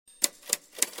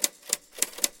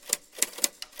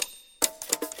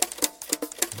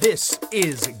This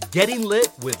is Getting Lit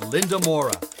with Linda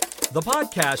Mora, the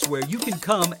podcast where you can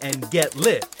come and get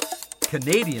lit.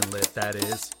 Canadian lit, that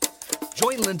is.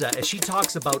 Join Linda as she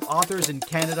talks about authors in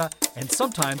Canada and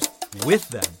sometimes with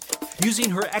them, using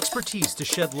her expertise to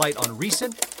shed light on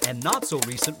recent and not so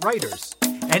recent writers.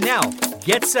 And now,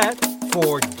 get set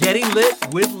for Getting Lit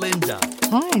with Linda.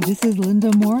 Hi, this is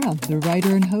Linda Mora, the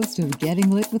writer and host of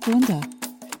Getting Lit with Linda.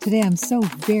 Today I'm so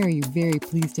very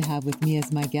pleased to have with me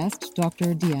as my guest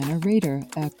Dr. Deanna Rader,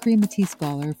 a Cree Métis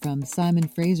scholar from Simon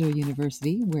Fraser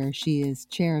University, where she is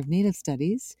Chair of Native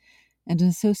Studies and an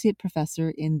Associate Professor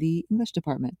in the English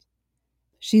Department.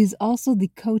 She's also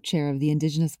the co-chair of the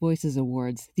Indigenous Voices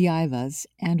Awards, the IVAs,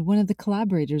 and one of the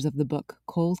collaborators of the book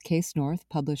Cold Case North,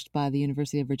 published by the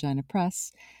University of Regina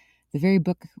Press, the very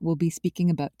book we'll be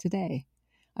speaking about today.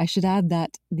 I should add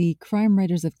that the Crime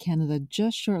Writers of Canada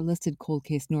just shortlisted Cold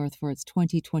Case North for its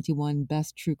 2021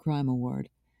 Best True Crime Award.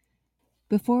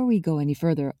 Before we go any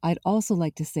further, I'd also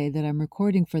like to say that I'm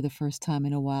recording for the first time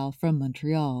in a while from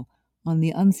Montreal, on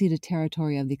the unceded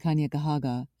territory of the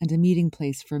Kanien'kehá:ka and a meeting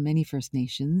place for many First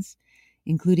Nations,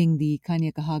 including the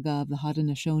Kanien'kehá:ka of the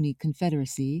Haudenosaunee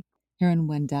Confederacy,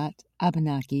 Huron-Wendat,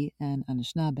 Abenaki, and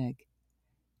Anishinaabeg.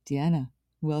 Deanna,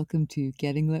 welcome to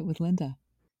Getting Lit with Linda.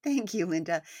 Thank you,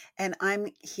 Linda. And I'm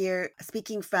here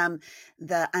speaking from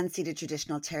the unceded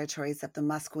traditional territories of the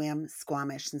Musqueam,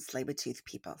 Squamish, and Tsleil-Waututh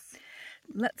peoples.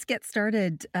 Let's get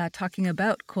started talking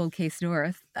about Cold Case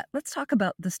North. Let's talk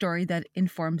about the story that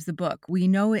informs the book. We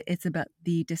know it's about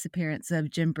the disappearance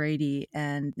of Jim Brady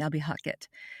and Abby Hackett.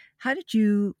 How did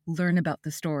you learn about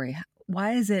the story?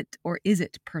 Why is it, or is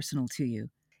it, personal to you?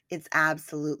 It's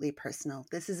absolutely personal.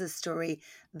 This is a story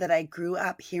that I grew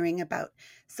up hearing about.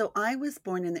 So I was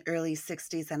born in the early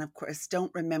 60s and, of course,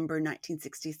 don't remember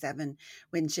 1967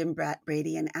 when Jim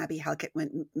Brady and Abby Hackett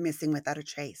went missing without a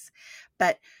trace.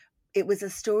 But it was a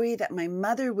story that my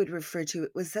mother would refer to.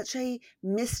 It was such a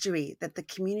mystery that the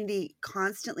community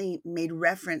constantly made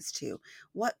reference to.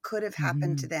 What could have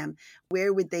happened to them?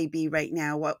 Where would they be right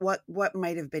now? What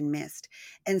might have been missed?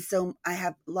 And so I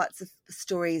have lots of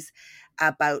stories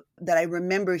about that I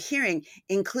remember hearing,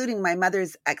 including my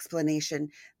mother's explanation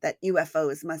that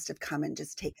UFOs must have come and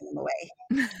just taken them away.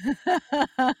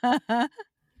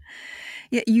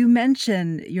 Yeah, you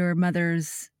mention your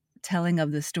mother's telling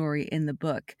of the story in the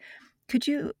book. Could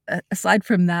you, aside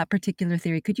from that particular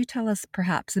theory, could you tell us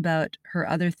perhaps about her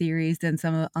other theories and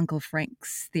some of Uncle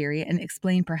Frank's theory, and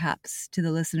explain perhaps to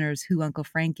the listeners who Uncle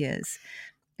Frank is,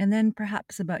 and then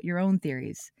perhaps about your own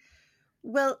theories?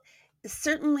 Well,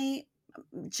 certainly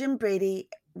Jim Brady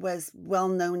was well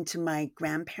known to my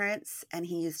grandparents, and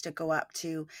he used to go up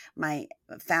to my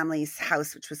family's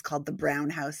house, which was called the Brown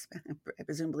House,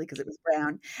 presumably because it was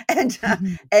brown, and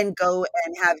go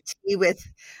and have tea with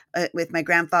my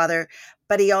grandfather.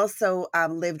 But he also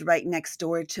lived right next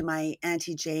door to my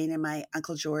Auntie Jane and my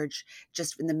Uncle George,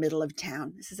 just in the middle of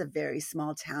town. This is a very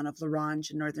small town of La Ronge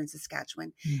in northern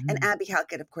Saskatchewan. And Abby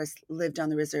Hackett, of course, lived on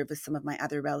the reserve with some of my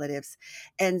other relatives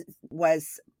and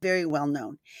was very well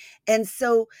known. And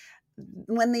so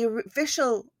when the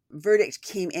official verdict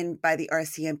came in by the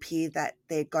RCMP that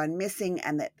they had gone missing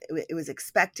and that it was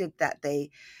expected that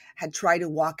they had tried to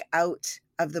walk out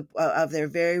of their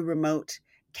very remote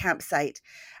campsite,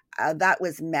 that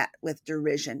was met with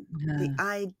derision. The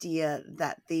idea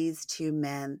that these two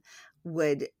men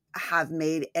would have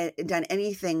done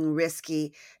anything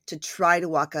risky to try to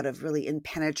walk out of really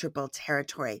impenetrable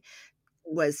territory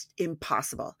was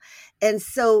impossible. And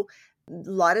so a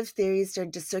lot of theories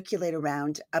started to circulate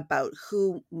around about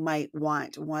who might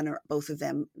want one or both of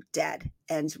them dead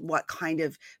and what kind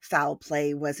of foul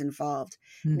play was involved.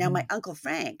 Now, my Uncle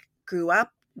Frank grew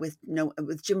up with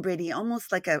Jim Brady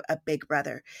almost like a big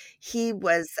brother. He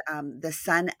was the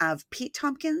son of Pete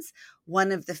Tompkins,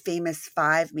 one of the famous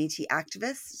 5 Métis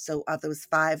activists. So of those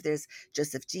 5, there's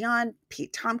Joseph Dion,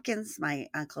 Pete Tompkins, my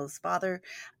uncle's father,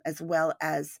 as well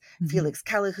as Felix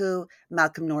Callahoo,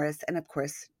 Malcolm Norris, and of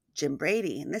course, Jim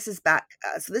Brady. And this is back.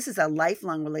 So this is a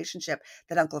lifelong relationship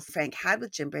that Uncle Frank had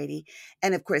with Jim Brady.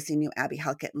 And of course, he knew Abby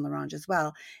Hackett and La Ronge as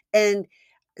well. And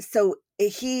so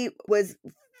he was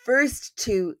first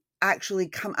to actually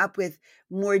come up with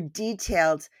more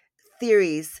detailed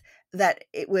theories that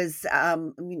it was,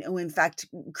 in fact,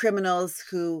 criminals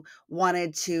who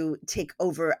wanted to take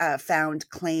over a found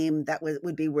claim that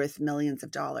would be worth millions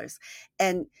of dollars.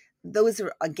 And those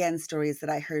are, again, stories that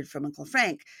I heard from Uncle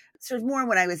Frank, sort of more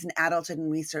when I was an adult and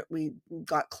we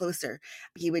got closer.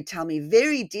 He would tell me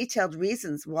very detailed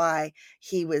reasons why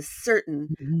he was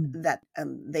certain that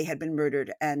they had been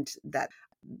murdered and that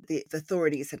the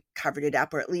authorities had covered it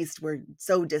up, or at least were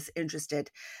so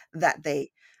disinterested that they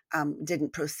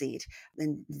didn't proceed.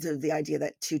 And the idea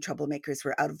that two troublemakers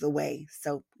were out of the way.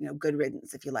 So, good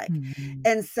riddance, if you like. Mhm.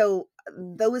 And so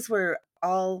those were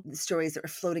all the stories that were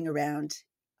floating around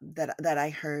that I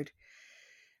heard.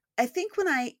 I think when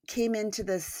I came into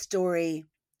this story,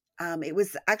 it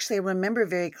was actually, I remember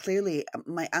very clearly,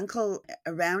 my uncle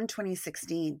around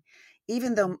 2016,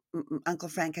 even though Uncle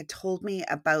Frank had told me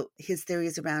about his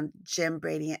theories around Jim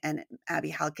Brady and Abby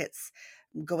Halkett's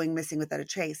going missing without a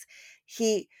trace,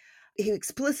 he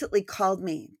explicitly called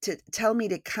me to tell me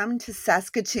to come to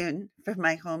Saskatoon from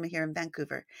my home here in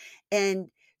Vancouver and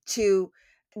to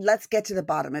let's get to the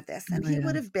bottom of this. And Oh, he yeah.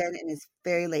 would have been in his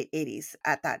very late 80s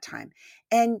at that time.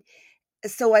 And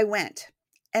so I went,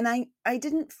 and I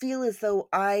didn't feel as though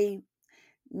I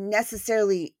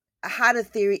necessarily had a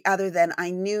theory other than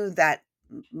I knew that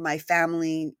my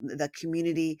family, the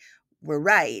community were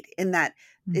right in that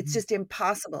it's Mhm. just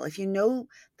impossible. If you know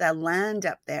the land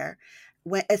up there,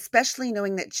 especially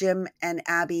knowing that Jim and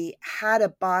Abby had a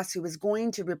boss who was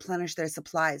going to replenish their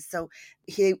supplies. So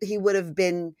he would have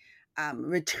been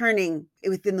returning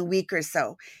within the week or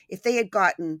so. If they had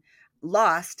gotten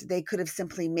lost, they could have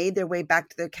simply made their way back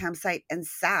to their campsite and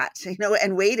sat,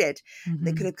 and waited.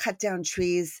 They could Mhm. have cut down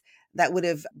trees that would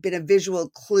have been a visual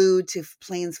clue to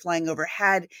planes flying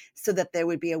overhead so that there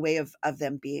would be a way of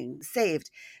them being saved.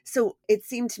 So it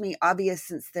seemed to me obvious,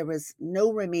 since there was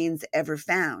no remains ever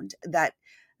found, that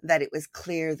it was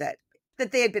clear that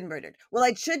they had been murdered. Well,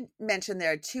 I should mention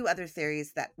there are two other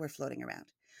theories that were floating around.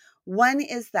 One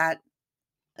is that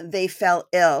they fell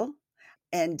ill,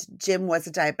 and Jim was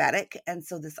a diabetic. And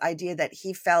so this idea that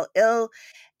he fell ill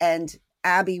and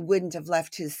Abby wouldn't have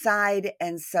left his side.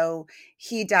 And so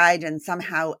he died, and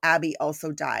somehow Abby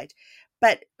also died.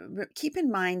 But keep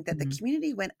in mind that the Mhm.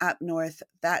 community went up north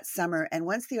that summer. And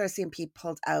once the RCMP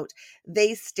pulled out,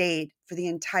 they stayed for the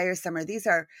entire summer. These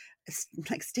are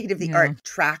like state of the Yeah. art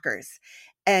trackers,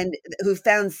 and who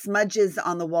found smudges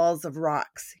on the walls of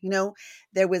rocks.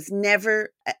 There was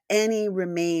never any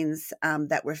remains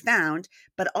that were found,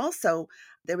 but also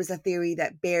there was a theory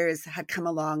that bears had come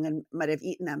along and might have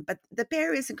eaten them. But the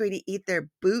bear isn't going to eat their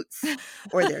boots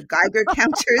or their Geiger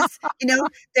counters.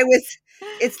 There was,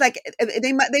 it's like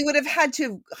they would have had to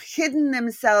have hidden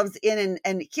themselves in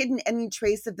and hidden any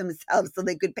trace of themselves so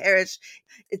they could perish.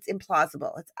 It's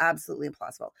implausible. It's absolutely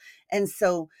implausible. And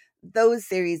so those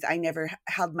theories I never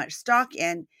held much stock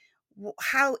in.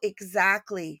 How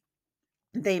exactly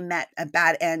they met a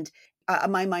bad end,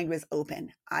 my mind was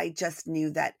open. I just knew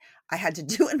that I had to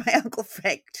do what my Uncle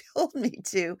Frank told me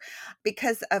to,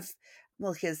 because of,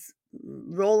 well, his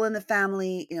role in the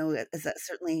family, as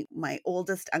certainly my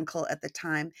oldest uncle at the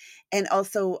time, and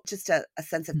also just a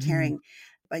sense of Mhm. caring.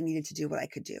 I needed to do what I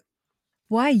could do.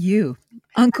 Why you?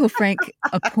 Uncle Frank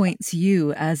appoints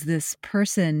you as this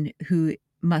person who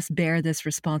must bear this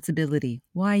responsibility.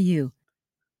 Why you?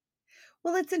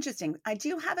 Well, it's interesting. I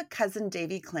do have a cousin,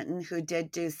 Davy Clinton, who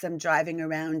did do some driving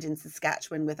around in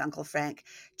Saskatchewan with Uncle Frank,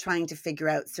 trying to figure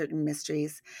out certain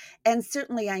mysteries. And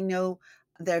certainly I know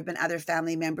there have been other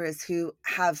family members who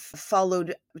have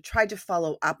tried to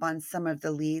follow up on some of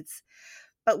the leads.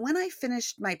 But when I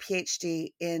finished my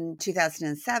PhD in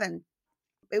 2007,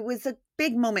 it was a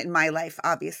big moment in my life,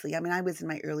 obviously. I mean, I was in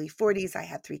my early 40s. I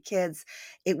had 3 kids.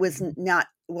 It was not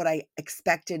what I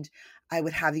expected I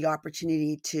would have the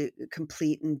opportunity to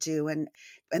complete and do. And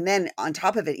then on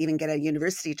top of it, even get a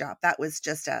university job. That was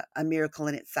just a miracle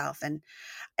in itself. And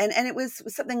it was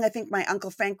something I think my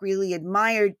Uncle Frank really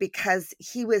admired, because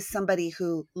he was somebody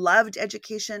who loved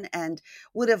education and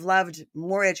would have loved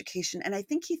more education. And I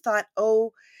think he thought,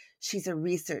 oh, she's a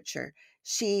researcher.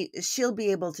 She'll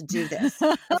be able to do this.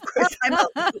 Of course, I'm a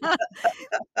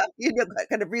what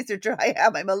kind of researcher I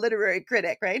am. I'm a literary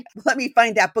critic, right? Let me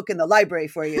find that book in the library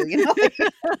for you.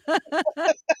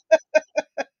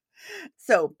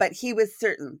 So, but he was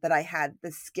certain that I had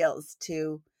the skills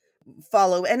to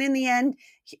follow. And in the end,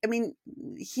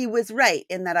 he was right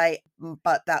in that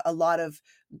but that a lot of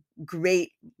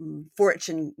great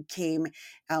fortune came,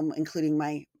 including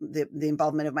the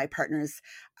involvement of my partners,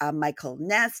 Michael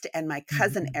Nest, and my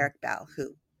cousin Mhm. Eric Bell,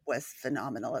 who was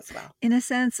phenomenal as well. In a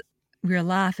sense, we're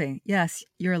laughing. Yes,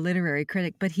 you're a literary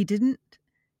critic, but he didn't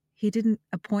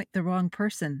appoint the wrong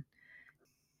person.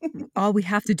 All we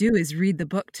have to do is read the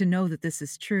book to know that this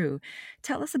is true.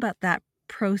 Tell us about that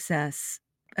process,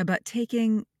 about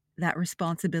taking that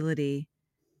responsibility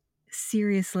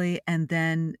seriously and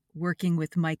then working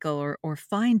with Michael or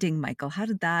finding Michael. How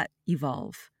did that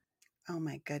evolve? Oh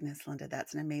my goodness, Linda,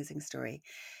 that's an amazing story.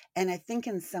 And I think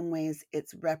in some ways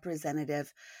it's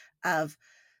representative of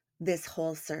this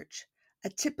whole search. A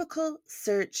typical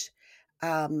search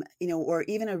or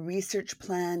even a research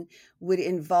plan would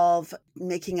involve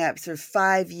making a sort of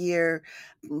 5-year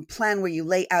plan where you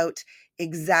lay out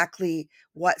exactly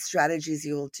what strategies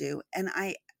you will do. And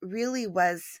I really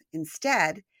was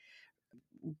instead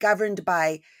governed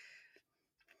by,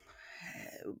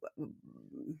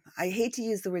 I hate to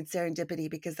use the word serendipity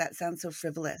because that sounds so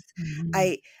frivolous. Mhm.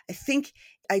 I think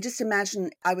I just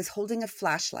imagine I was holding a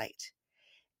flashlight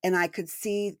and I could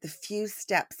see the few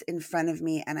steps in front of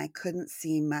me and I couldn't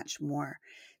see much more.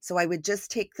 So I would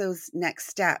just take those next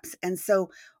steps. And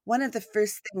so one of the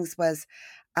first things was,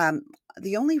 um,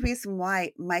 the only reason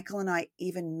why Michael and I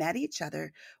even met each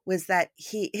other was that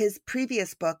his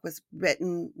previous book was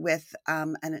written with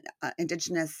an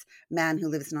Indigenous man who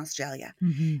lives in Australia.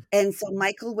 Mhm. And so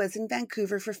Michael was in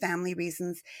Vancouver for family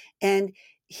reasons, and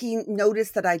he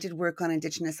noticed that I did work on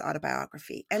Indigenous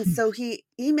autobiography. And so he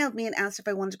emailed me and asked if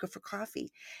I wanted to go for coffee.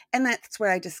 And that's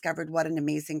where I discovered what an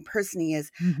amazing person he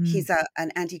is. Mhm. He's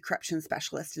an anti-corruption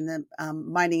specialist in the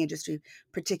mining industry,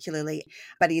 particularly,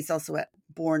 but he's also a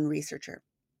born researcher.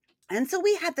 And so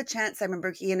we had the chance. I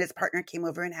remember he and his partner came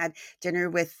over and had dinner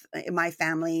with my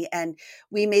family, and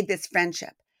we made this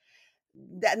friendship.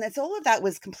 And that's all of that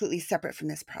was completely separate from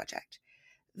this project.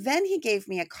 Then he gave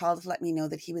me a call to let me know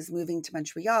that he was moving to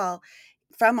Montreal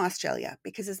from Australia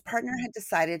because his partner had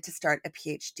decided to start a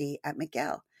PhD at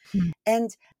McGill. Mhm.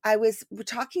 And I was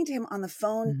talking to him on the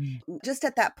phone Mhm. just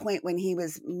at that point when he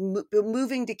was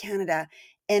moving to Canada.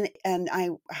 And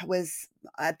I was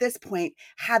at this point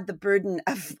had the burden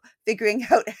of figuring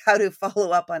out how to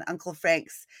follow up on Uncle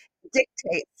Frank's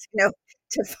dictates,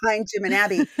 to find Jim and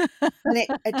Abby. And it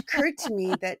occurred to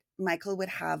me that Michael would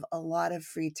have a lot of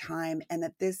free time and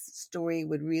that this story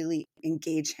would really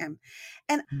engage him.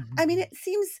 And I mean, Mhm. it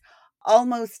seems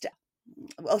almost,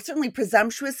 well, certainly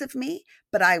presumptuous of me,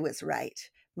 but I was right.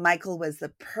 Michael was the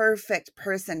perfect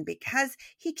person because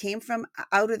he came from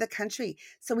out of the country.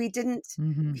 So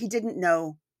Mhm. he didn't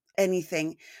know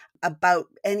anything about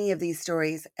any of these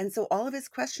stories. And so all of his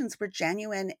questions were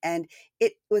genuine, and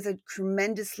it was a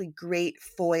tremendously great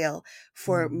foil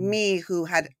for Mhm. me who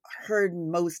had heard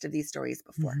most of these stories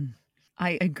before. Mhm.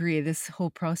 I agree. This whole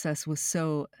process was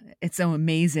it's so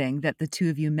amazing that the two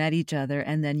of you met each other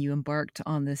and then you embarked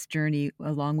on this journey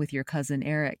along with your cousin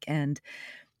Eric and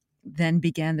then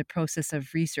began the process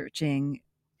of researching.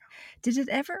 Did it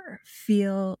ever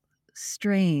feel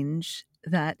strange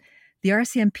that the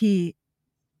RCMP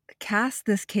cast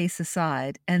this case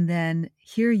aside and then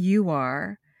here you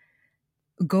are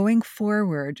going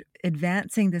forward,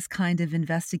 advancing this kind of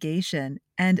investigation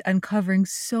and uncovering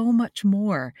so much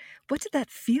more? What did that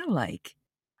feel like?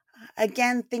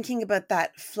 Again, thinking about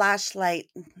that flashlight,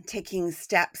 taking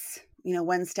steps,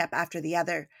 one step after the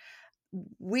other.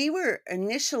 We were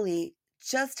initially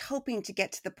just hoping to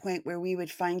get to the point where we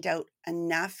would find out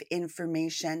enough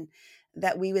information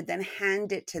that we would then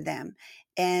hand it to them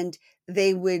and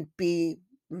they would be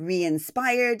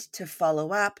re-inspired to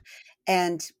follow up,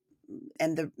 and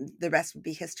the rest would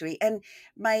be history. And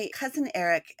my cousin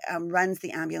Eric runs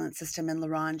the ambulance system in La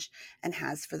Ronge and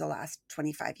has for the last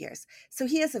 25 years. So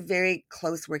he has a very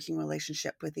close working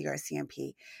relationship with the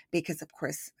RCMP because, of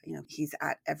course, he's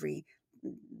at every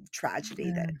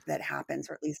tragedy Yeah. that happens,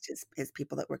 or at least his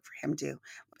people that work for him do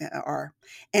are.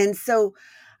 And so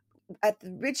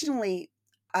originally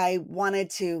I wanted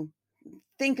to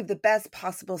think of the best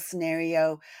possible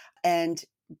scenario and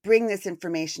bring this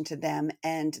information to them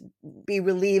and be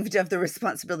relieved of the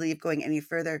responsibility of going any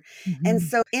further. And Mhm.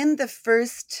 so in the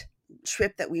first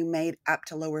trip that we made up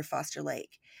to Lower Foster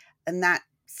Lake, and that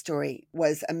story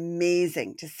was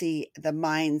amazing to see the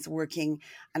mines working.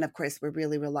 And of course, we're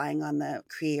really relying on the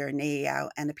Cree or Neiyao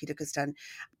and the Pitakustan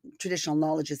traditional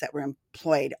knowledges that were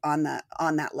employed on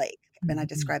that lake. And I Mhm.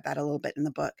 describe that a little bit in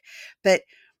the book. But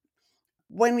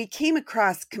when we came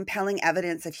across compelling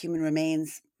evidence of human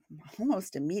remains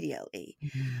almost immediately,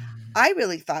 Mhm. I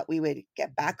really thought we would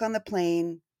get back on the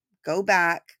plane, go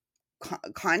back,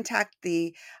 contact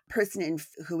the person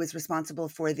who was responsible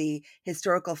for the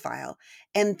historical file,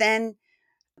 and then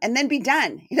be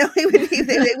done. They would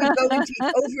go and take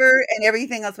over, and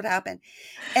everything else would happen.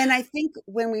 And I think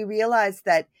when we realized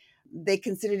that they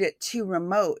considered it too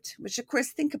remote, which of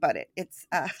course, think about it. It's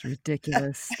It's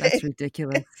ridiculous. That's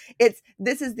ridiculous.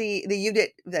 this is the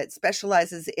unit that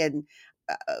specializes in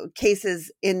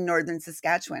cases in northern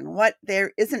Saskatchewan. What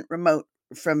there isn't remote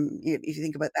from, if you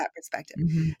think about that perspective.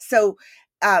 Mhm. So,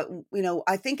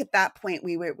 I think at that point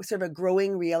we were sort of a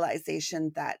growing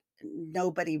realization that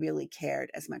nobody really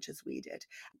cared as much as we did.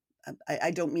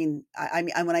 I don't mean, I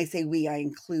mean, when I say we, I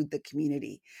include the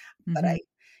community, but Mhm.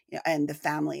 and the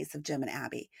families of Jim and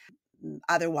Abby.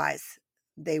 Otherwise,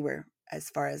 they were as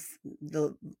far as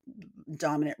the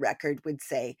dominant record would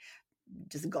say,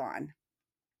 just gone.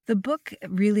 The book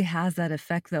really has that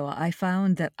effect, though. I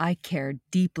found that I cared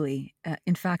deeply.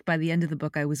 In fact, by the end of the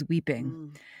book, I was weeping.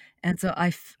 Mm. And so I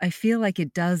feel like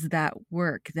it does that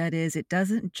work. That is, it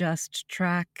doesn't just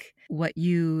track what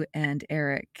you and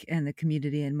Eric and the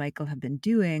community and Michael have been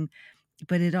doing,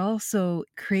 but it also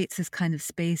creates this kind of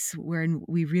space where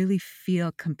we really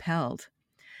feel compelled.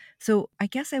 So I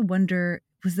guess I wonder,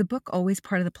 was the book always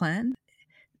part of the plan?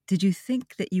 Did you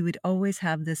think that you would always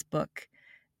have this book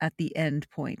at the end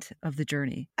point of the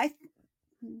journey? I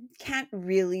can't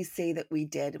really say that we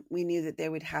did. We knew that there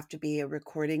would have to be a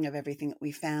recording of everything that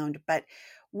we found. But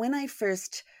when I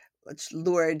first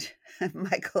lured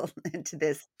Michael into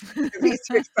this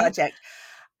research project,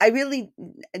 I really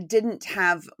didn't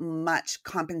have much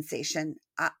compensation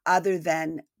other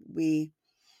than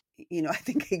I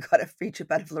think he got a free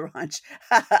trip out of La Ranch.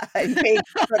 He paid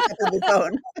for a couple of his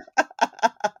own.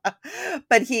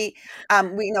 But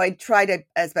I tried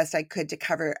as best I could to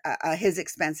cover his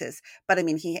expenses. But I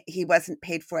mean, he wasn't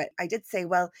paid for it. I did say,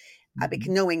 well,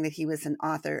 knowing that he was an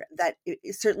author, that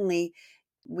certainly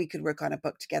we could work on a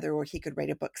book together, or he could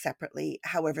write a book separately,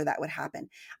 however that would happen.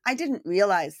 I didn't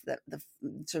realize that the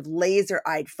sort of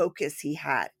laser-eyed focus he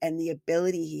had and the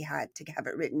ability he had to have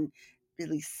it written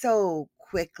really so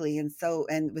quickly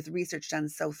and with research done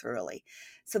so thoroughly.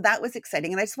 So that was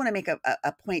exciting. And I just want to make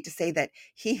a point to say that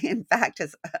he, in fact,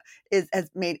 has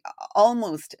made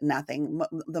almost nothing.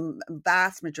 The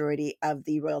vast majority of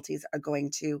the royalties are going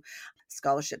to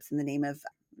scholarships in the name of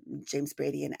James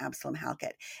Brady and Absalom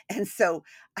Halkett. And so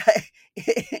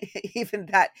even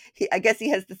that, I guess he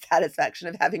has the satisfaction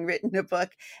of having written a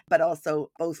book, but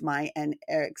also both my and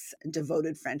Eric's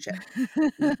devoted friendship.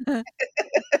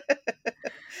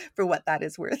 For what that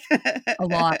is worth. A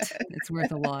lot. It's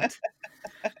worth a lot.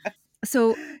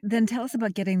 So then tell us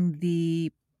about getting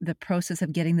the process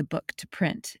of getting the book to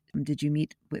print. Did you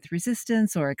meet with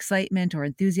resistance or excitement or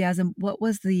enthusiasm? What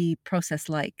was the process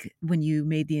like when you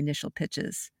made the initial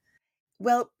pitches?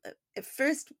 Well, at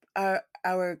first,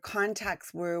 our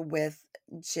contacts were with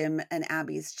Jim and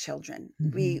Abby's children.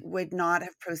 Mm-hmm. We would not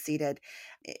have proceeded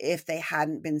if they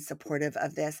hadn't been supportive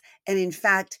of this. And in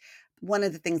fact, one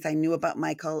of the things I knew about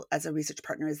Michael as a research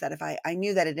partner is that if I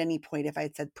knew that at any point, if I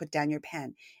had said, put down your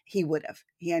pen, he would have.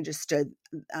 He understood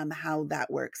how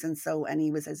that works. And he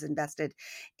was as invested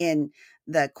in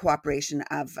the cooperation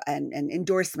of and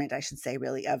endorsement, I should say,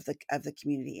 really, of the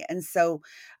community. And so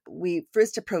we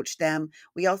first approached them.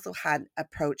 We also had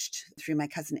approached, through my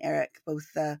cousin Eric,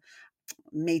 both the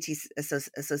Métis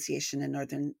Association in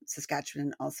Northern Saskatchewan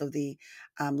and also the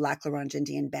Lac La Ronge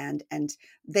Indian Band. And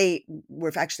they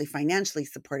were actually financially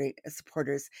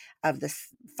supporters of this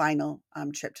final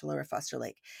trip to Lower Foster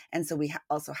Lake. And so we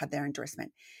also had their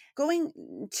endorsement.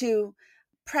 Going to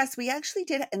press, we actually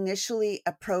did initially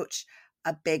approach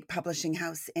a big publishing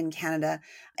house in Canada.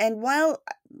 And while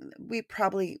we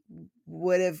probably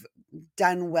would have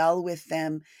done well with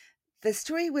them, the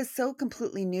story was so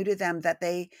completely new to them that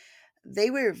they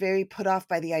were very put off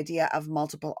by the idea of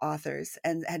multiple authors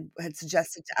and had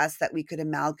suggested to us that we could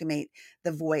amalgamate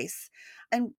the voice.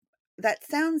 And that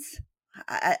sounds,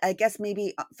 I guess,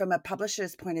 maybe from a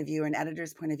publisher's point of view or an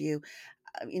editor's point of view,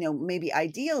 maybe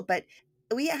ideal, but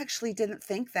we actually didn't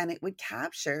think then it would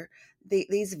capture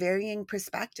these varying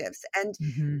perspectives. And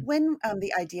when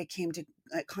the idea came to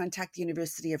contact the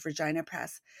University of Regina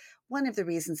Press, one of the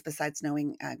reasons, besides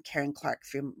knowing Karen Clark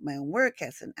through my own work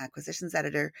as an acquisitions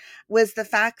editor, was the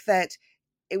fact that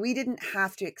we didn't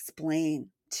have to explain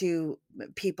to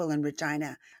people in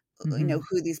Regina,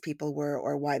 who these people were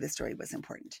or why the story was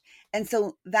important. And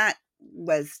so that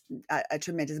was a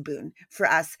tremendous boon for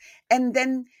us. And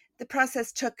then the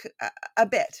process took a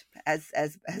bit, as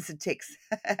it takes,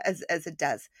 as it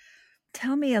does.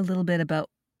 Tell me a little bit about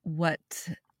what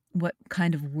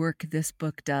kind of work this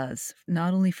book does,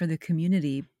 not only for the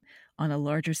community on a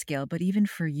larger scale, but even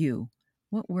for you.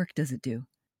 What work does it do?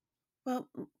 Well,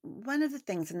 one of the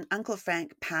things, and Uncle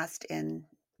Frank passed in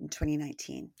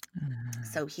 2019,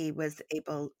 so he was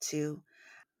able to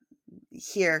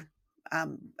hear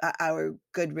our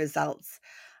good results,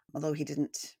 although he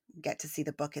didn't get to see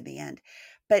the book in the end.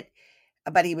 But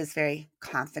he was very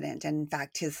confident. And in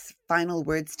fact, his final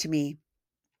words to me,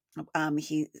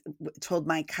 he told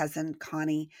my cousin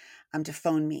Connie to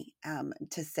phone me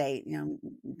to say,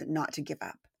 not to give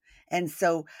up. And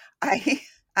so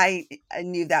I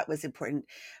knew that was important.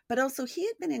 But also he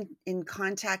had been in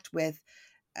contact with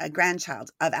a grandchild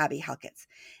of Abby Halkett's,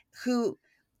 who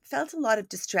felt a lot of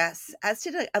distress, as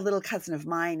did a little cousin of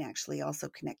mine, actually also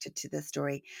connected to this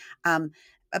story,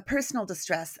 a personal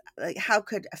distress. Like, how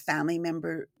could a family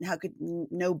member, how could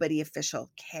nobody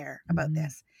official care about Mhm.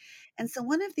 this? And so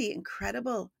one of the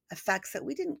incredible effects that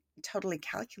we didn't totally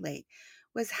calculate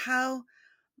was how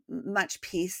much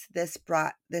peace this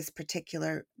brought this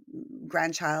particular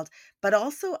grandchild, but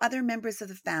also other members of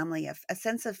the family, a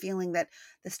sense of feeling that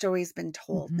the story's been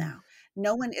told Mhm. now.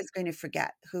 No one is going to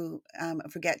forget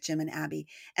Jim and Abby.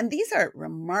 And these are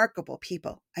remarkable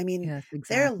people. I mean, Yes,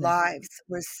 their exactly. lives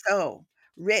were so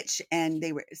rich and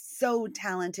they were so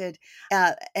talented,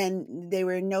 and they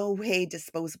were in no way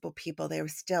disposable people. They were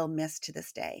still missed to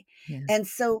this day. Yes. And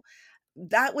so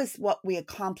that was what we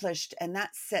accomplished, and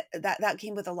that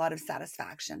came with a lot of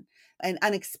satisfaction and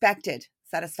unexpected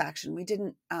satisfaction. We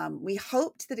didn't we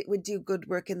hoped that it would do good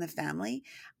work in the family,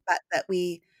 but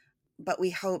we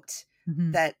hoped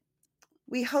Mhm. that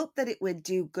it would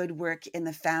do good work in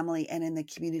the family and in the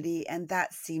community, and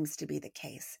that seems to be the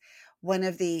case. One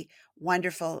of the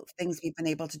wonderful things we've been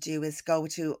able to do is go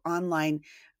to online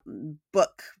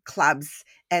book clubs,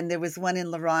 and there was one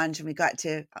in La Ronge, and we got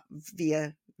to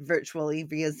virtually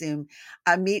via Zoom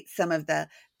meet some of the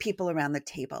people around the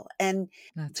table, and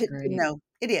That's to great. know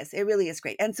it really is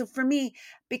great. And so for me,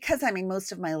 because I mean,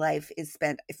 most of my life is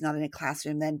spent, if not in a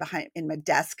classroom, then behind in my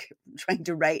desk trying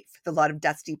to write with a lot of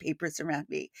dusty papers around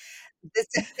me. This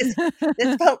is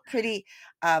this felt pretty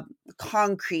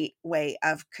concrete way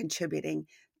of contributing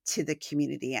to the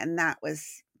community, and that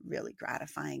was really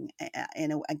gratifying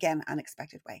in a again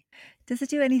unexpected way. Does it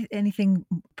do anything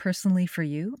personally for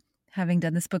you, having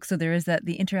done this book? So there is that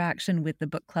the interaction with the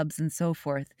book clubs and so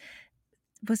forth.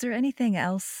 Was there anything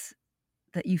else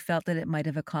that you felt that it might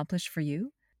have accomplished for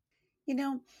you? You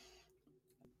know,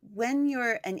 when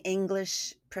you're an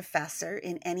English professor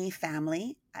in any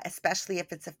family, especially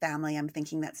if it's a family, I'm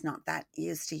thinking that's not that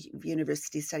used to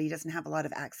university study, doesn't have a lot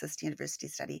of access to university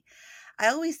study. I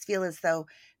always feel as though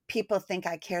people think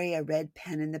I carry a red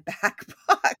pen in the back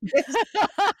pocket.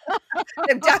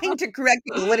 I'm dying to correct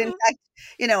people when in fact,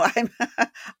 I'm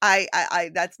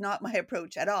I that's not my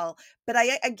approach at all. But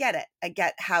I get it. I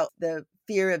get how the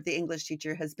fear of the English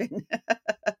teacher has been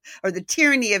or the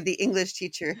tyranny of the English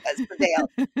teacher has prevailed.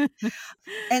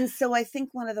 And so I think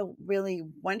one of the really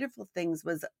wonderful things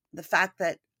was the fact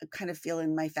that I kind of feel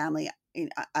in my family,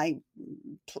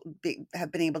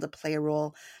 have been able to play a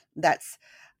role that's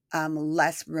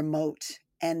less remote.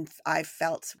 And I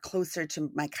felt closer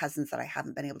to my cousins that I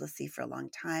haven't been able to see for a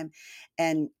long time,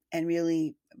 and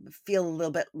really feel a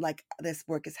little bit like this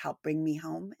work has helped bring me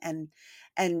home. And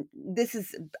this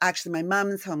is actually my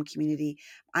mom's home community.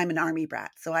 I'm an army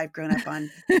brat, so I've grown up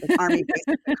on with army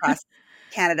bases across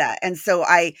Canada, and so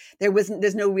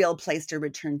there's no real place to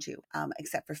return to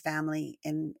except for family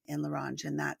in La Ronge,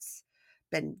 and that's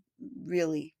been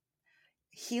really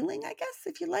healing, I guess,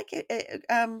 if you like it.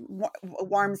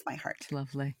 Warms my heart. It's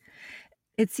lovely.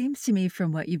 It seems to me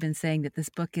from what you've been saying that this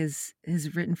book is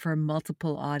written for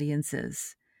multiple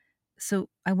audiences. So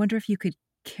I wonder if you could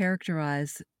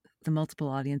characterize the multiple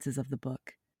audiences of the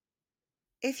book.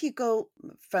 If you go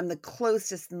from the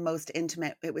closest and most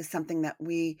intimate, it was something that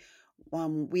we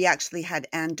actually had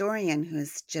Anne Dorian, who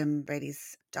is Jim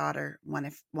Brady's daughter, one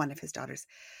of his daughters,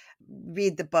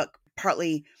 read the book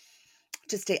partly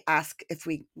just to ask if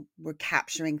we were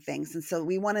capturing things. And so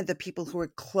we wanted the people who were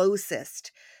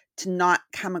closest to not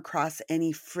come across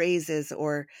any phrases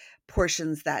or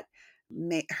portions that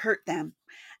may hurt them.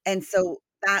 And so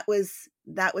that was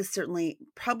certainly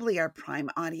probably our prime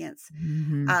audience.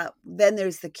 Mhm. Then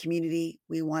there's the community.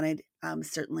 We wanted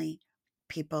certainly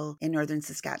people in northern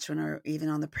Saskatchewan or even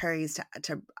on the prairies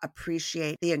to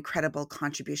appreciate the incredible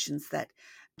contributions that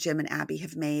Jim and Abby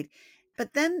have made.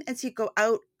 But then as you go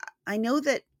out, I know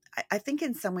that I think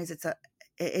in some ways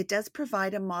it does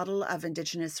provide a model of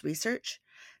Indigenous research.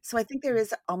 So I think there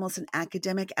is almost an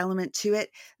academic element to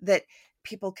it that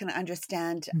people can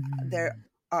understand there Mhm.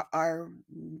 are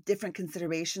different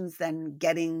considerations than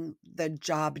getting the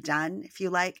job done, if you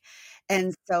like.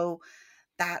 And so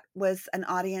that was an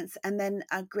audience. And then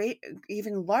a great,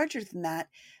 even larger than that,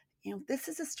 this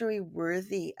is a story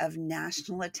worthy of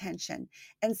national attention.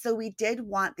 And so we did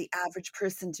want the average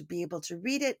person to be able to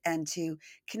read it and to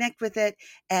connect with it.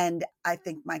 And I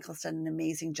think Michael's done an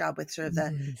amazing job with sort of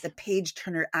It the is. page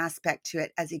turner aspect to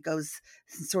it as he goes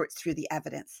and sorts through the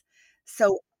evidence.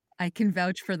 So I can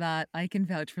vouch for that. I can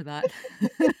vouch for that.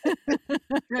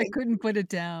 I thank couldn't put it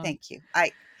down. thank you.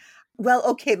 Well,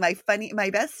 okay, my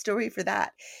best story for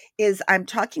that is I'm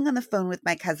talking on the phone with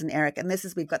my cousin Eric, and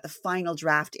we've got the final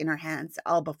draft in our hands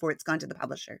all before it's gone to the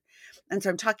publisher. And so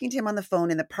I'm talking to him on the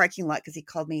phone in the parking lot because he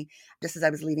called me just as I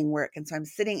was leaving work. And so I'm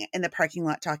sitting in the parking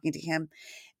lot talking to him.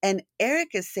 And Eric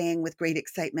is saying with great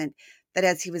excitement that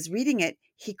as he was reading it,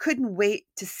 he couldn't wait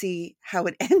to see how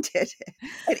it ended.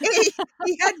 And A,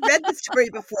 he had read the story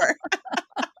before.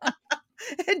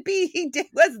 And B,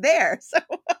 was there. So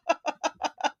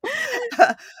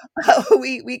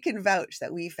we can vouch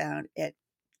that we found it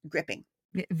gripping.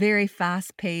 Very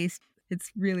fast paced.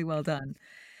 It's really well done.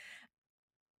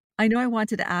 I know I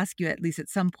wanted to ask you, at least at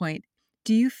some point,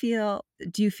 do you feel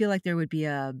like there would be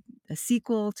a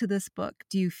sequel to this book?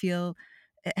 Do you feel,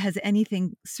 has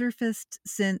anything surfaced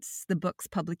since the book's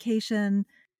publication?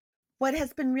 What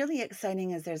has been really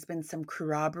exciting is there's been some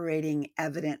corroborating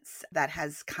evidence that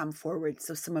has come forward.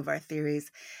 So some of our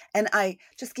theories, and I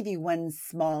just give you one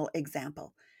small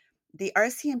example. The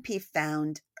RCMP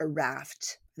found a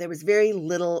raft. There was very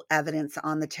little evidence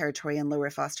on the territory in Lower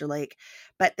Foster Lake,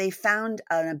 but they found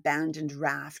an abandoned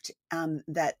raft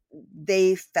that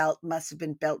they felt must have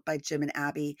been built by Jim and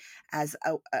Abby as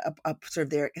a sort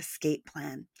of their escape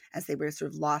plan as they were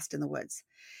sort of lost in the woods,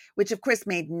 which of course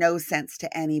made no sense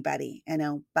to anybody,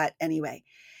 but anyway,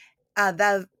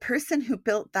 the person who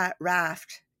built that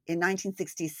raft in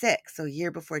 1966, so a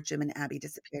year before Jim and Abby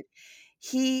disappeared,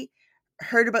 he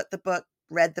heard about the book,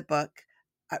 read the book,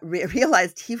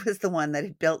 realized he was the one that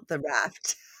had built the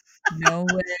raft. No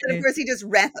way. And of course, he just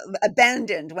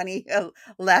abandoned when he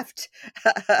left.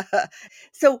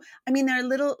 So, I mean, there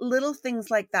are little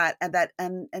things like that,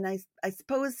 and I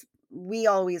suppose we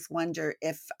always wonder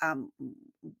if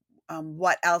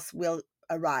what else will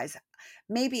arise.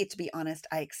 Maybe, to be honest,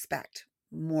 I expect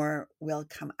more will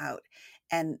come out,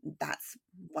 and that's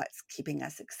what's keeping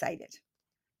us excited.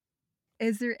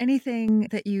 Is there anything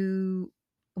that you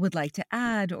would like to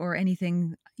add, or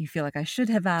anything you feel like I should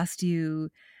have asked you?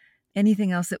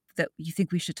 Anything else that you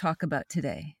think we should talk about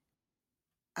today?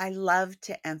 I love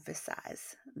to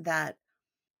emphasize that,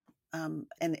 and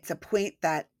it's a point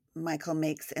that Michael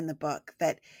makes in the book,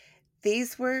 that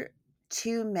these were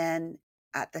two men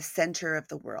at the center of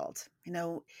the world.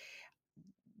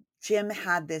 Jim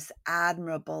had this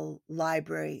admirable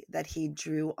library that he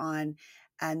drew on,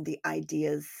 and the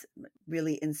ideas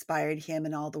really inspired him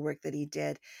and all the work that he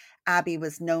did. Abby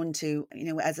was known to,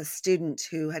 as a student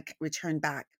who had returned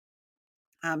back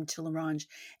to La Ronge,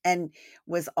 and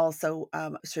was also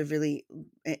sort of really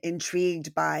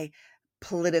intrigued by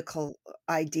political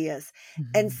ideas.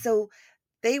 Mm-hmm. And so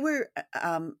they were,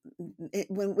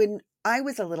 when I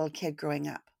was a little kid growing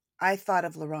up, I thought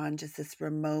of La Ronge as this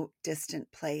remote,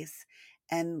 distant place.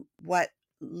 And what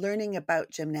learning about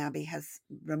Jim and Abby has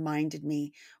reminded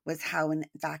me was how, in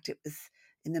fact, it was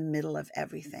in the middle of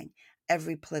everything,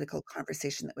 every political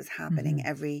conversation that was happening, mm-hmm.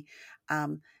 every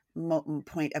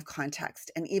point of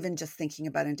context. And even just thinking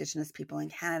about Indigenous people in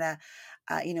Canada,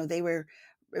 they were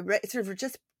sort of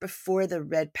just before the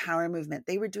Red Power movement.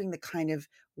 They were doing the kind of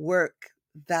work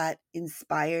that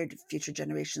inspired future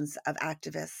generations of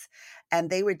activists. And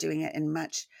they were doing it in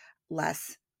much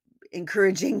less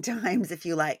encouraging times, if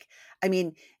you like. I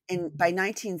mean, by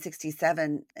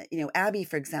 1967, Abby,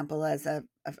 for example, as a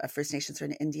First Nations or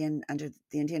an Indian under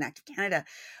the Indian Act of Canada,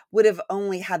 would have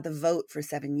only had the vote for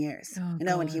 7 years,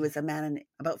 and he was a man and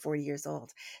about 40 years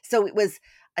old. So it was,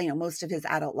 most of his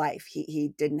adult life,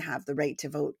 he didn't have the right to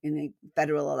vote in a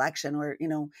federal election or,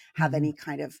 have any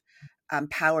kind of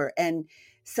power. And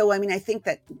so, I mean, I think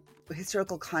that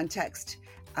historical context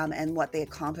and what they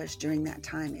accomplished during that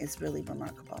time is really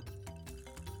remarkable.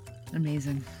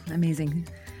 Amazing. Amazing.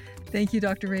 Thank you,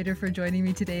 Dr. Rader, for joining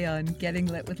me today on Getting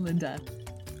Lit with Linda.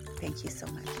 Thank you so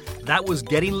much. That was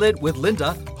Getting Lit with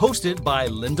Linda, hosted by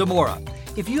Linda Mora.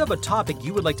 If you have a topic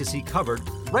you would like to see covered,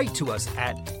 write to us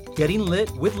at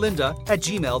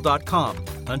gettinglitwithlinda@gmail.com.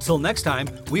 Until next time,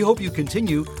 we hope you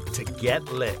continue to get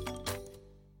lit.